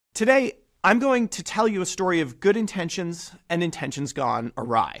Today, I'm going to tell you a story of good intentions and intentions gone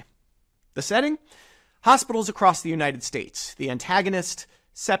awry. The setting? Hospitals across the United States. The antagonist,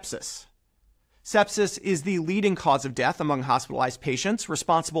 sepsis. Sepsis is the leading cause of death among hospitalized patients,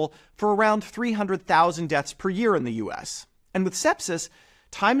 responsible for around 300,000 deaths per year in the US. And with sepsis,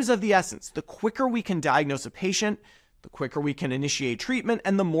 time is of the essence. The quicker we can diagnose a patient, the quicker we can initiate treatment,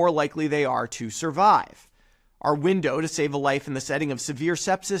 and the more likely they are to survive. Our window to save a life in the setting of severe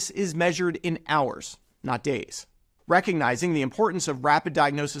sepsis is measured in hours, not days. Recognizing the importance of rapid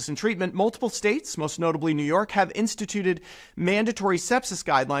diagnosis and treatment, multiple states, most notably New York, have instituted mandatory sepsis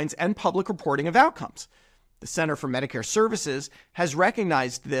guidelines and public reporting of outcomes. The Center for Medicare Services has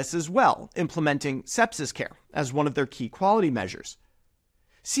recognized this as well, implementing sepsis care as one of their key quality measures.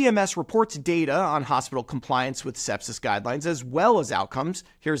 CMS reports data on hospital compliance with sepsis guidelines as well as outcomes.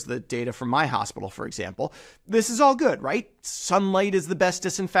 Here's the data from my hospital, for example. This is all good, right? Sunlight is the best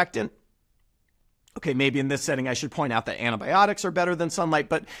disinfectant. Okay, maybe in this setting I should point out that antibiotics are better than sunlight,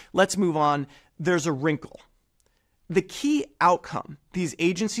 but let's move on. There's a wrinkle. The key outcome these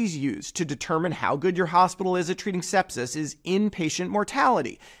agencies use to determine how good your hospital is at treating sepsis is inpatient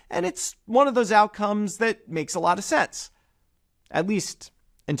mortality, and it's one of those outcomes that makes a lot of sense, at least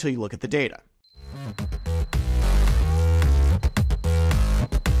until you look at the data.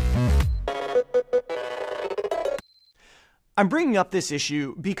 I'm bringing up this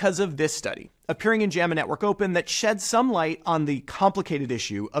issue because of this study, appearing in JAMA Network Open, that sheds some light on the complicated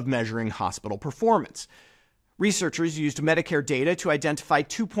issue of measuring hospital performance. Researchers used Medicare data to identify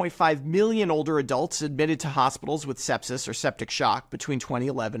 2.5 million older adults admitted to hospitals with sepsis or septic shock between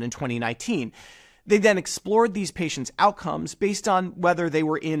 2011 and 2019. They then explored these patients' outcomes based on whether they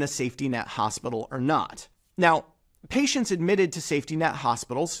were in a safety net hospital or not. Now, patients admitted to safety net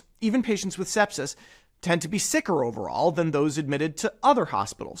hospitals, even patients with sepsis, tend to be sicker overall than those admitted to other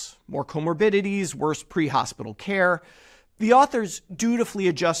hospitals. More comorbidities, worse pre-hospital care. The authors dutifully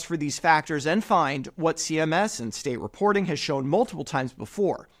adjust for these factors and find what CMS and state reporting has shown multiple times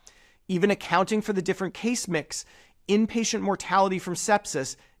before. Even accounting for the different case mix, inpatient mortality from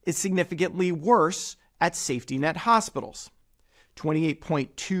sepsis is significantly worse at safety net hospitals.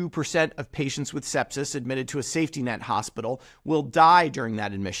 28.2% of patients with sepsis admitted to a safety net hospital will die during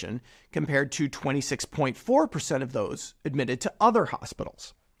that admission, compared to 26.4% of those admitted to other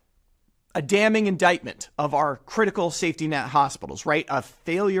hospitals. A damning indictment of our critical safety net hospitals, right? A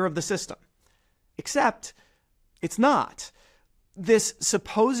failure of the system. Except it's not. This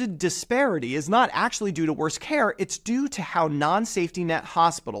supposed disparity is not actually due to worse care. It's due to how non-safety net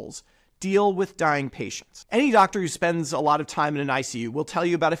hospitals deal with dying patients. Any doctor who spends a lot of time in an ICU will tell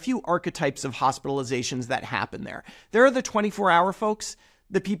you about a few archetypes of hospitalizations that happen there. There are the 24-hour folks,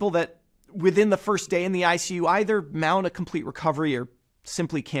 the people that within the first day in the ICU either mount a complete recovery or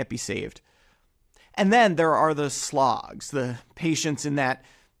simply can't be saved. And then there are the slogs, the patients in that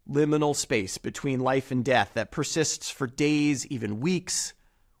liminal space between life and death that persists for days, even weeks.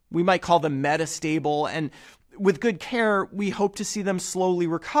 We might call them metastable, and with good care, we hope to see them slowly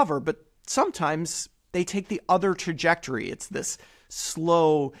recover, but sometimes they take the other trajectory. It's this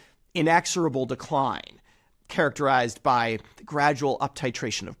slow, inexorable decline, characterized by the gradual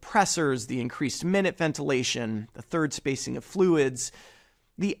uptitration of pressors, the increased minute ventilation, the third spacing of fluids.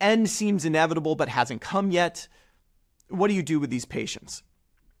 The end seems inevitable but hasn't come yet. What do you do with these patients?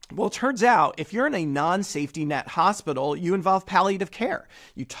 Well, it turns out if you're in a non-safety net hospital, you involve palliative care.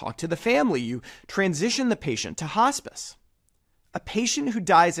 You talk to the family. You transition the patient to hospice. A patient who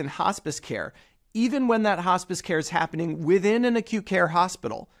dies in hospice care, even when that hospice care is happening within an acute care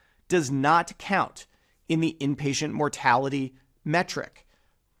hospital, does not count in the inpatient mortality metric.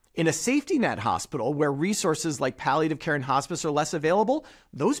 In a safety net hospital where resources like palliative care and hospice are less available,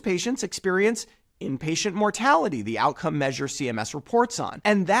 those patients experience inpatient mortality, the outcome measure CMS reports on.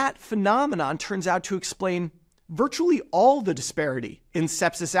 And that phenomenon turns out to explain virtually all the disparity in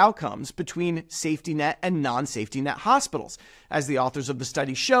sepsis outcomes between safety net and non-safety net hospitals. As the authors of the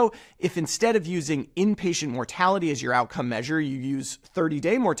study show, if instead of using inpatient mortality as your outcome measure, you use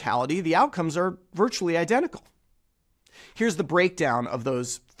 30-day mortality, the outcomes are virtually identical. Here's the breakdown of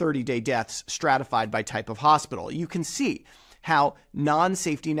those 30-day deaths stratified by type of hospital. You can see how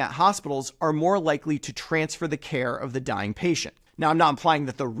non-safety net hospitals are more likely to transfer the care of the dying patient. Now, I'm not implying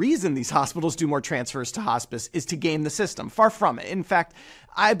that the reason these hospitals do more transfers to hospice is to game the system. Far from it. In fact,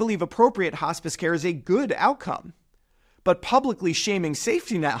 I believe appropriate hospice care is a good outcome. But publicly shaming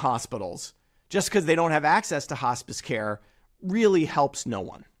safety net hospitals just because they don't have access to hospice care really helps no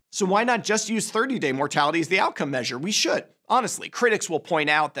one. So why not just use 30-day mortality as the outcome measure? We should. Honestly, critics will point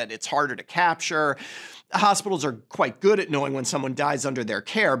out that it's harder to capture. Hospitals are quite good at knowing when someone dies under their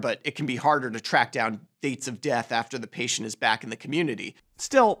care, but it can be harder to track down dates of death after the patient is back in the community.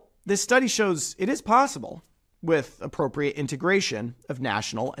 Still, this study shows it is possible with appropriate integration of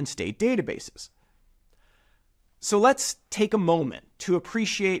national and state databases. So let's take a moment to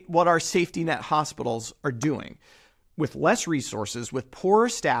appreciate what our safety net hospitals are doing. With less resources, with poorer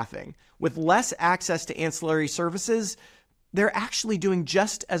staffing, with less access to ancillary services, they're actually doing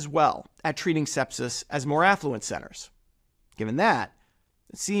just as well at treating sepsis as more affluent centers. Given that,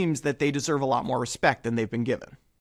 it seems that they deserve a lot more respect than they've been given.